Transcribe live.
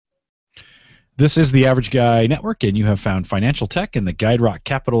This is the Average Guy Network, and you have found Financial Tech in the Guide Rock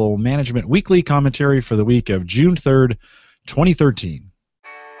Capital Management Weekly Commentary for the week of June 3rd, 2013.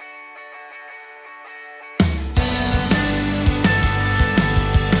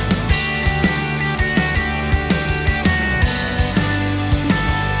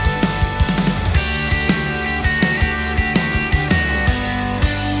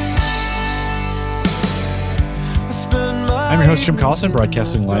 I'm your host, Jim Collison,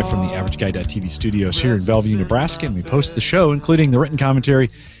 broadcasting live from the AverageGuy.tv studios here in Bellevue, Nebraska, and we post the show, including the written commentary,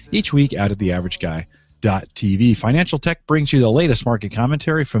 each week out at the AverageGuy.tv. Financial Tech brings you the latest market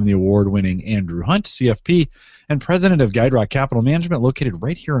commentary from the award-winning Andrew Hunt, CFP, and president of Guide Rock Capital Management, located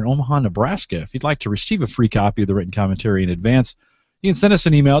right here in Omaha, Nebraska. If you'd like to receive a free copy of the written commentary in advance, you can send us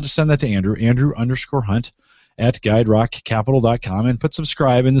an email. Just send that to Andrew_Hunt at guiderockcapital.com and put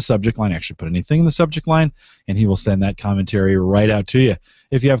subscribe in the subject line. Actually, put anything in the subject line, and he will send that commentary right out to you.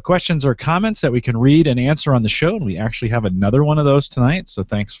 If you have questions or comments that we can read and answer on the show, and we actually have another one of those tonight, so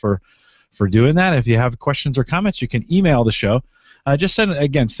thanks for doing that. If you have questions or comments, you can email the show. Just send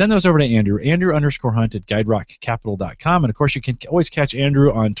those over to Andrew_Hunt at guiderockcapital.com. And, of course, you can always catch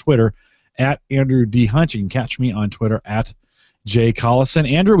Andrew on Twitter at Andrew D. Hunt. You can catch me on Twitter at J. Collison.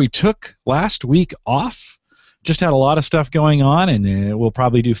 Andrew, we took last week off. Just had a lot of stuff going on, and we'll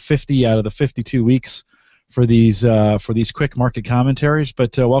probably do 50 out of the 52 weeks for these quick market commentaries.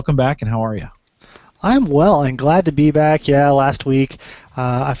 But welcome back, and how are you? I'm well and glad to be back. Yeah, last week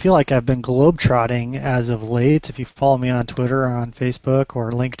I feel like I've been globetrotting as of late. If you follow me on Twitter or on Facebook or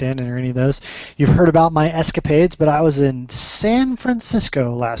LinkedIn or any of those, you've heard about my escapades. But I was in San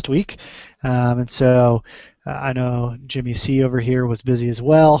Francisco last week, and so I know Jimmy C over here was busy as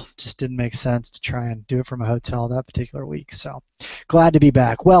well. Just didn't make sense to try and do it from a hotel that particular week. So glad to be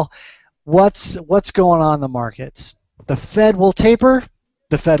back. Well, what's going on in the markets? The Fed will taper.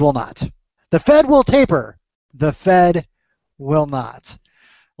 The Fed will not. The Fed will taper. The Fed will not.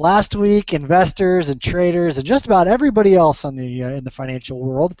 Last week, investors and traders and just about everybody else in the financial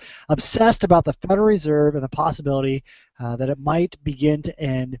world obsessed about the Federal Reserve and the possibility that it might begin to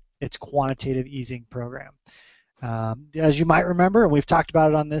end its quantitative easing program. As you might remember, and we've talked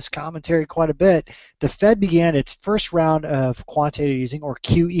about it on this commentary quite a bit, the Fed began its first round of quantitative easing, or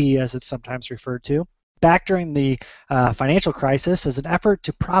QE as it's sometimes referred to, back during the financial crisis as an effort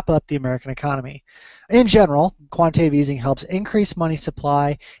to prop up the American economy. In general, quantitative easing helps increase money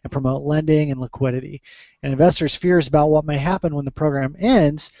supply and promote lending and liquidity. And investors' fears about what may happen when the program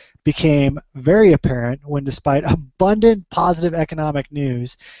ends became very apparent when, despite abundant positive economic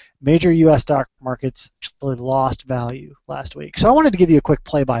news, major U.S. stock markets actually lost value last week. So I wanted to give you a quick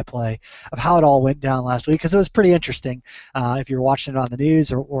play-by-play of how it all went down last week, because it was pretty interesting if you're watching it on the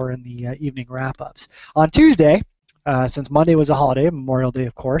news or in the evening wrap-ups. On Tuesday, since Monday was a holiday, Memorial Day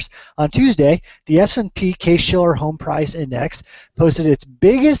of course, on Tuesday, the S&P Case-Shiller Home Price Index posted its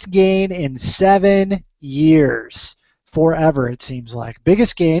biggest gain in 7 years. Forever, it seems like.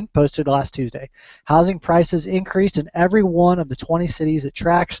 Biggest gain posted last Tuesday. Housing prices increased in every one of the 20 cities it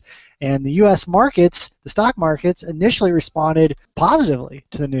tracks, and the U.S. markets, the stock markets, initially responded positively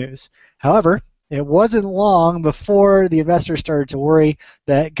to the news. However, it wasn't long before the investors started to worry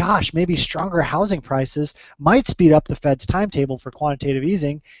that, gosh, maybe stronger housing prices might speed up the Fed's timetable for quantitative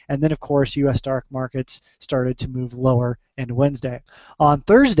easing, and then, of course, U.S. stock markets started to move lower into Wednesday. On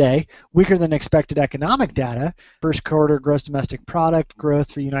Thursday, weaker than expected economic data, first quarter gross domestic product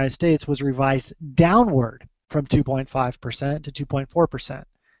growth for the United States was revised downward from 2.5% to 2.4%.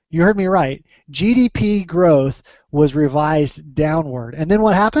 You heard me right. GDP growth was revised downward. And then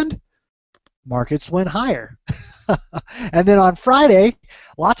what happened? Markets went higher. And then on Friday,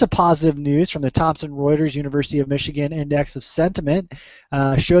 lots of positive news from the Thomson Reuters University of Michigan Index of Sentiment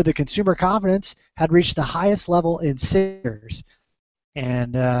showed that consumer confidence had reached the highest level in 6 years.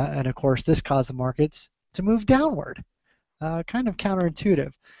 And of course, this caused the markets to move downward. Kind of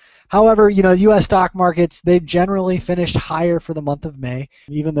counterintuitive. However, U.S. stock markets, they've generally finished higher for the month of May,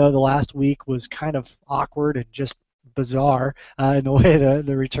 even though the last week was kind of awkward and just bizarre in the way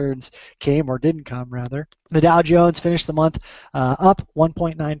the returns came, or didn't come rather. The Dow Jones finished the month up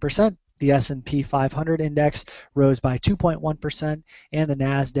 1.9%. The S&P 500 index rose by 2.1%, and the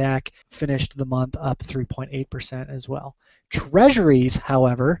NASDAQ finished the month up 3.8% as well. Treasuries,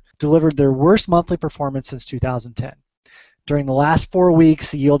 however, delivered their worst monthly performance since 2010. During the last 4 weeks,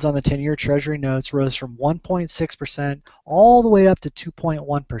 the yields on the 10-year Treasury notes rose from 1.6% all the way up to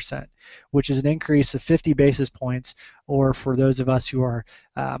 2.1%, which is an increase of 50 basis points, or for those of us who are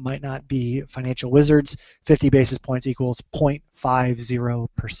might not be financial wizards, 50 basis points equals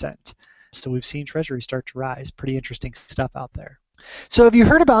 0.50%. So we've seen Treasury start to rise. Pretty interesting stuff out there. So have you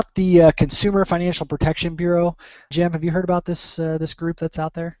heard about the Consumer Financial Protection Bureau? Jim, have you heard about this group that's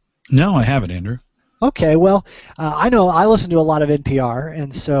out there? No, I haven't, Andrew. Okay, well, I know I listen to a lot of NPR,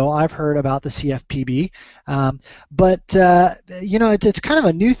 and so I've heard about the CFPB. But it's kind of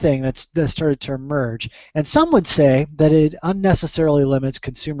a new thing that started to emerge. And some would say that it unnecessarily limits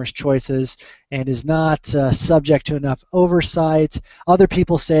consumers' choices and is not subject to enough oversight. Other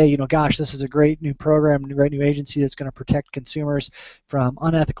people say, gosh, this is a great new program, a great new agency that's going to protect consumers from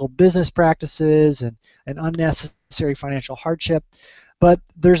unethical business practices and unnecessary financial hardship. But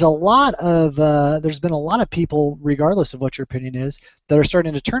there's been a lot of people, regardless of what your opinion is, that are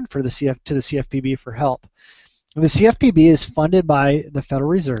starting to turn to the CFPB for help. The CFPB is funded by the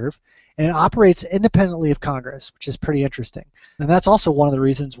Federal Reserve, and it operates independently of Congress, which is pretty interesting. And that's also one of the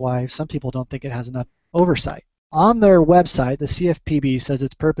reasons why some people don't think it has enough oversight. On their website, the CFPB says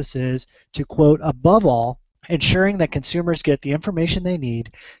its purpose is to, quote, above all, ensuring that consumers get the information they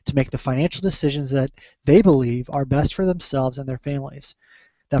need to make the financial decisions that they believe are best for themselves and their families,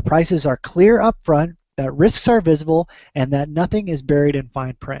 that prices are clear upfront, that risks are visible, and that nothing is buried in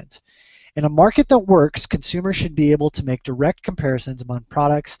fine print. In a market that works, consumers should be able to make direct comparisons among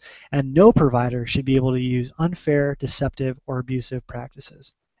products, and no provider should be able to use unfair, deceptive, or abusive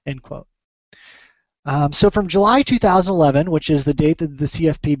practices, end quote. So from July 2011, which is the date that the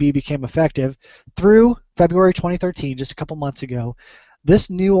CFPB became effective, through February 2013, just a couple months ago, this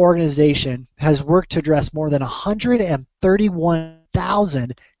new organization has worked to address more than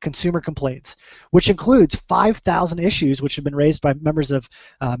 131,000 consumer complaints, which includes 5,000 issues which have been raised by members of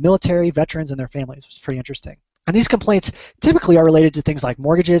military, veterans, and their families, which is pretty interesting. And these complaints typically are related to things like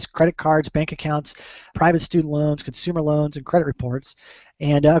mortgages, credit cards, bank accounts, private student loans, consumer loans, and credit reports.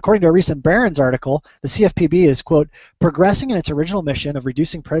 And according to a recent Barron's article, the CFPB is, quote, progressing in its original mission of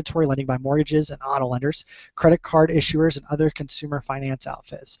reducing predatory lending by mortgages and auto lenders, credit card issuers, and other consumer finance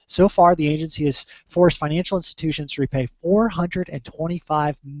outfits. So far, the agency has forced financial institutions to repay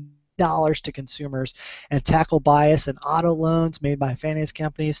 $425 to consumers and tackle bias in auto loans made by finance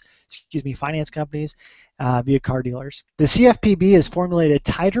companies via car dealers. The CFPB has formulated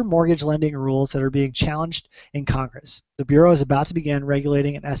tighter mortgage lending rules that are being challenged in Congress. The Bureau is about to begin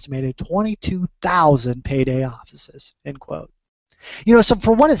regulating an estimated 22,000 payday offices, end quote. So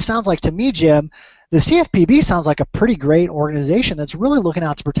from what it sounds like to me, Jim, the CFPB sounds like a pretty great organization that's really looking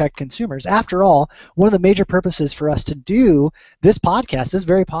out to protect consumers. After all, one of the major purposes for us to do this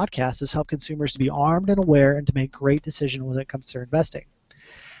very podcast, is help consumers to be armed and aware and to make great decisions when it comes to their investing.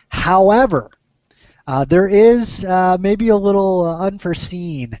 However, there is maybe a little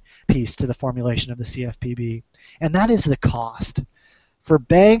unforeseen piece to the formulation of the CFPB, and that is the cost. For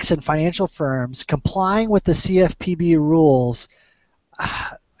banks and financial firms, complying with the CFPB rules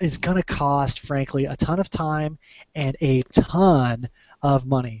is going to cost, frankly, a ton of time and a ton of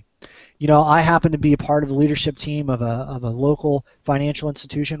money. I happen to be a part of the leadership team of a local financial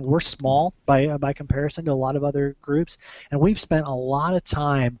institution. We're small by comparison to a lot of other groups, and we've spent a lot of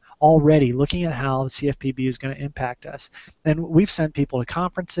time already looking at how the CFPB is going to impact us. And we've sent people to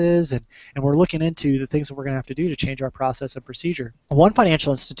conferences, and we're looking into the things that we're going to have to do to change our process and procedure. One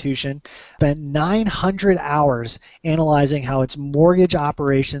financial institution spent 900 hours analyzing how its mortgage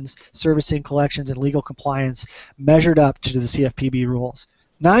operations, servicing, collections, and legal compliance measured up to the CFPB rules.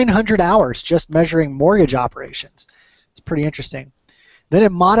 900 hours just measuring mortgage operations. It's pretty interesting. Then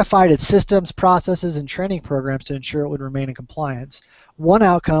it modified its systems, processes, and training programs to ensure it would remain in compliance. One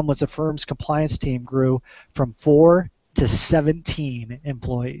outcome was the firm's compliance team grew from 4 to 17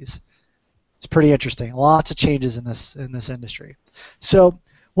 employees. It's pretty interesting. Lots of changes in this industry. So,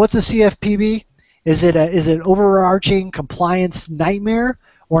 what's the CFPB? Is it an overarching compliance nightmare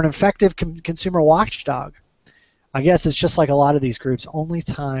or an effective consumer watchdog? I guess it's just like a lot of these groups. Only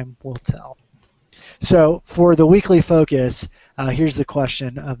time will tell. So for the weekly focus, here's the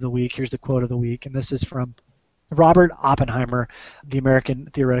question of the week. Here's the quote of the week. And this is from Robert Oppenheimer, the American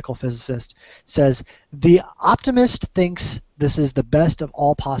theoretical physicist, says, "The optimist thinks this is the best of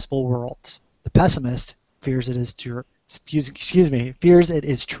all possible worlds. The pessimist fears it is true." Fears it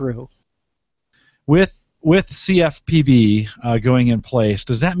is true. With CFPB going in place,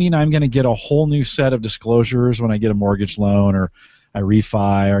 does that mean I'm going to get a whole new set of disclosures when I get a mortgage loan or I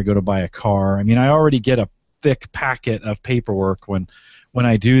refi or I go to buy a car? I mean, I already get a thick packet of paperwork when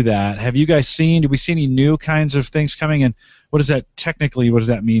I do that. Have you guys seen, do we see any new kinds of things coming? And what does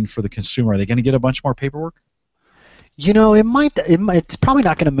that mean for the consumer? Are they going to get a bunch more paperwork? It's probably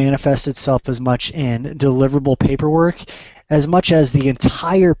not going to manifest itself as much in deliverable paperwork as much as the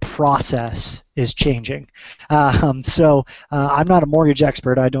entire process is changing. I'm not a mortgage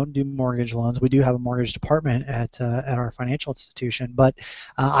expert. I don't do mortgage loans. We do have a mortgage department at our financial institution, but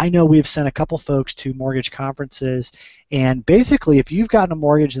I know we've sent a couple folks to mortgage conferences, and basically if you've gotten a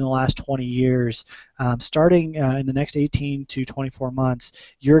mortgage in the last 20 years, starting in the next 18 to 24 months,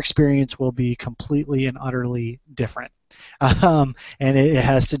 your experience will be completely and utterly different. And it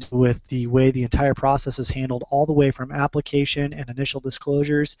has to do with the way the entire process is handled, all the way from application and initial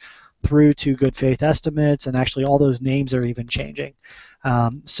disclosures through to good faith estimates, and actually all those names are even changing.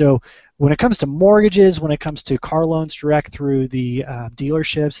 So when it comes to mortgages, when it comes to car loans direct through the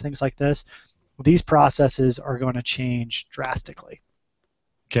dealerships, things like this, these processes are going to change drastically.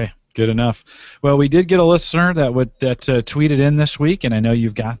 Okay, good enough. Well, we did get a listener that tweeted in this week, and I know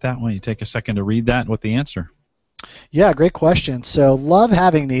you've got that one. You take a second to read that with the answer. Yeah, great question. So love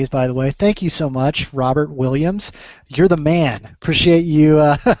having these, by the way. Thank you so much, Robert Williams. You're the man. Appreciate you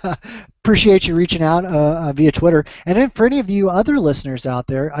appreciate you reaching out via Twitter. And then for any of you other listeners out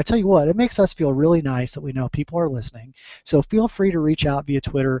there, I tell you what, it makes us feel really nice that we know people are listening. So feel free to reach out via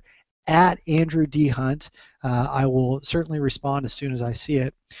Twitter at Andrew D. Hunt. I will certainly respond as soon as I see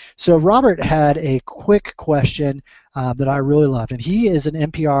it. So Robert had a quick question that I really loved, and he is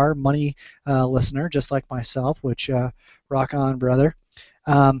an NPR Money listener, just like myself, which rock on, brother.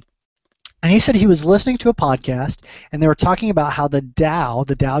 And he said he was listening to a podcast, and they were talking about how the Dow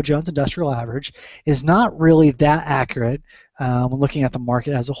Jones Industrial Average, is not really that accurate when looking at the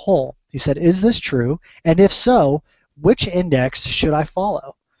market as a whole. He said, is this true? And if so, which index should I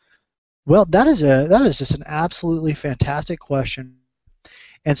follow? Well, that is just an absolutely fantastic question,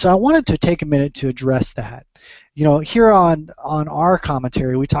 and so I wanted to take a minute to address that. You know, here on our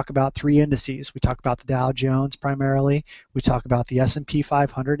commentary, we talk about three indices. We talk about the Dow Jones primarily. We talk about the S&P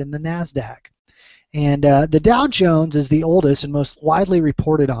 500 and the NASDAQ. And the Dow Jones is the oldest and most widely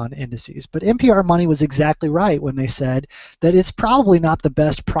reported on indices. But NPR Money was exactly right when they said that it's probably not the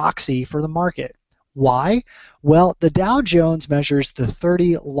best proxy for the market. Why? Well, the Dow Jones measures the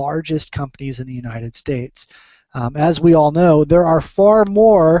 30 largest companies in the United States. As we all know, there are far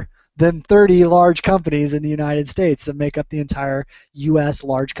more than 30 large companies in the United States that make up the entire U.S.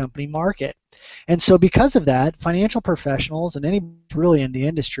 large company market. And so because of that, financial professionals and anybody really in the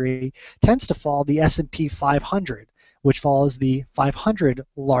industry tends to follow the S&P 500, which follows the 500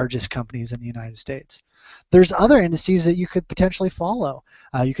 largest companies in the United States. There's other indices that you could potentially follow.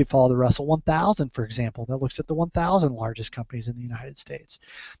 You could follow the Russell 1000, for example, that looks at the 1,000 largest companies in the United States.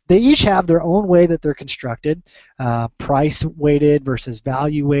 They each have their own way that they're constructed, price-weighted versus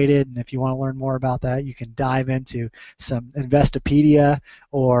value-weighted, and if you want to learn more about that, you can dive into some Investopedia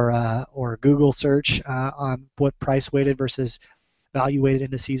or Google search on what price-weighted versus value-weighted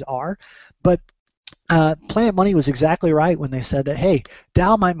indices are. But Planet Money was exactly right when they said that, hey,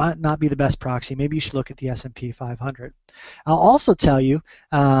 Dow might not be the best proxy. Maybe you should look at the S&P 500. I'll also tell you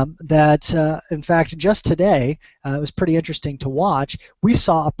that, in fact, just today, it was pretty interesting to watch. We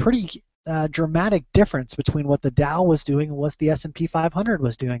saw a pretty dramatic difference between what the Dow was doing and what the S&P 500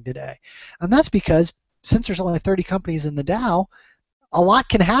 was doing today. And that's because since there's only 30 companies in the Dow, a lot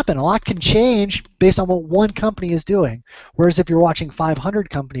can happen, a lot can change based on what one company is doing. Whereas if you're watching 500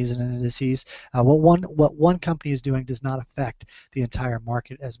 companies in indices, what one company is doing does not affect the entire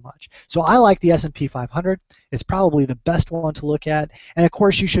market as much. So I like the S&P 500. It's probably the best one to look at. And of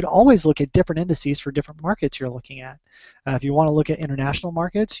course, you should always look at different indices for different markets you're looking at. If you want to look at international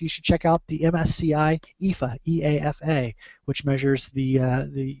markets, you should check out the MSCI EAFA, EAFA, which measures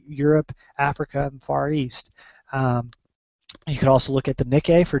the Europe, Africa, and Far East. You could also look at the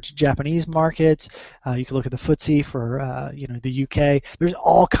Nikkei for Japanese markets. You could look at the FTSE for the UK. There's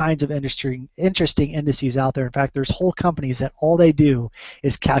all kinds of interesting indices out there. In fact, there's whole companies that all they do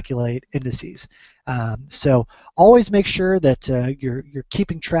is calculate indices. So always make sure that you're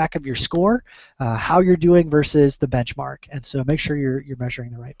keeping track of your score, how you're doing versus the benchmark, and so make sure you're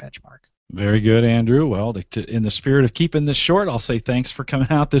measuring the right benchmark. Very good, Andrew. Well, in the spirit of keeping this short, I'll say thanks for coming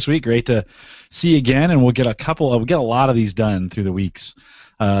out this week. Great to see you again, and we'll get a lot of these done through the weeks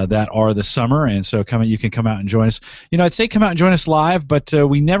that are the summer, and so you can come out and join us. I'd say come out and join us live, but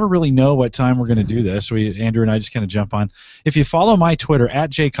we never really know what time we're going to do this. Andrew and I just kind of jump on. If you follow my Twitter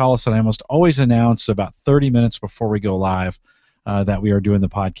at @JCollison, I almost always announce about 30 minutes before we go live that we are doing the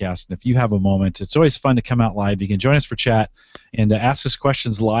podcast. And if you have a moment, it's always fun to come out live. You can join us for chat and ask us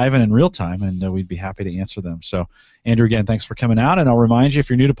questions live and in real time, and we'd be happy to answer them. So, Andrew, again, thanks for coming out. And I'll remind you, if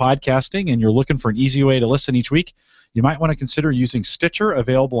you're new to podcasting and you're looking for an easy way to listen each week, you might want to consider using Stitcher,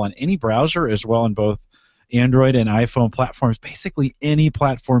 available on any browser as well in both Android and iPhone platforms, basically any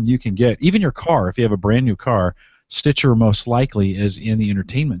platform you can get. Even your car, if you have a brand new car, Stitcher most likely is in the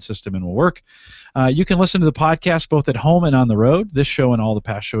entertainment system and will work. You can listen to the podcast both at home and on the road. This show and all the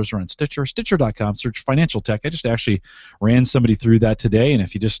past shows are on Stitcher. Stitcher.com, search Financial Tech. I just actually ran somebody through that today, and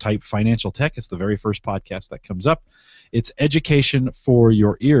if you just type Financial Tech, it's the very first podcast that comes up. It's education for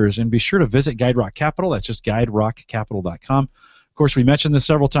your ears. And be sure to visit Guide Rock Capital. That's just guiderockcapital.com. Of course, we mentioned this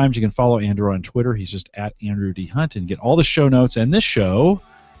several times. You can follow Andrew on Twitter. He's just at Andrew D. Hunt, and get all the show notes and this show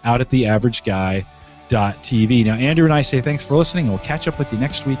out at theaverageguy.tv. Now, Andrew and I say thanks for listening, and we'll catch up with you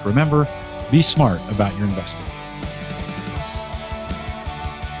next week. Remember, be smart about your investing.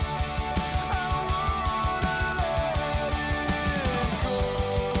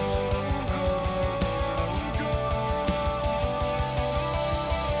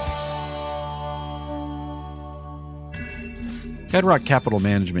 Guide Rock Capital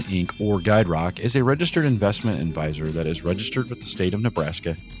Management, Inc., or Guide Rock, is a registered investment advisor that is registered with the state of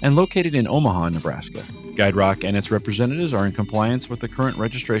Nebraska and located in Omaha, Nebraska. Guide Rock and its representatives are in compliance with the current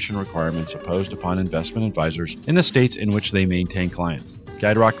registration requirements imposed upon investment advisors in the states in which they maintain clients.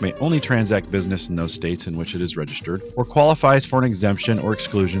 Guide Rock may only transact business in those states in which it is registered or qualifies for an exemption or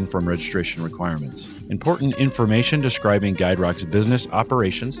exclusion from registration requirements. Important information describing Guide Rock's business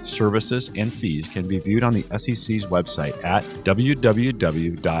operations, services, and fees can be viewed on the SEC's website at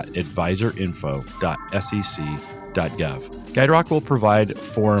www.advisorinfo.sec.gov. Guide Rock will provide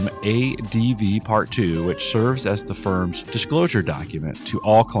Form ADV Part 2, which serves as the firm's disclosure document to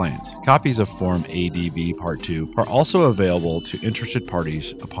all clients. Copies of Form ADV Part 2 are also available to interested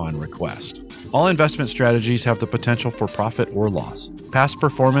parties upon request. All investment strategies have the potential for profit or loss. Past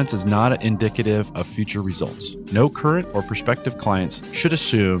performance is not indicative of future results. No current or prospective clients should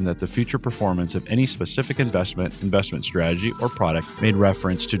assume that the future performance of any specific investment strategy, or product made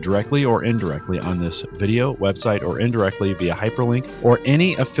reference to directly or indirectly on this video, website, or indirectly via hyperlink or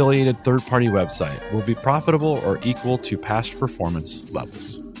any affiliated third-party website will be profitable or equal to past performance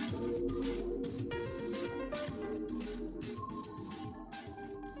levels.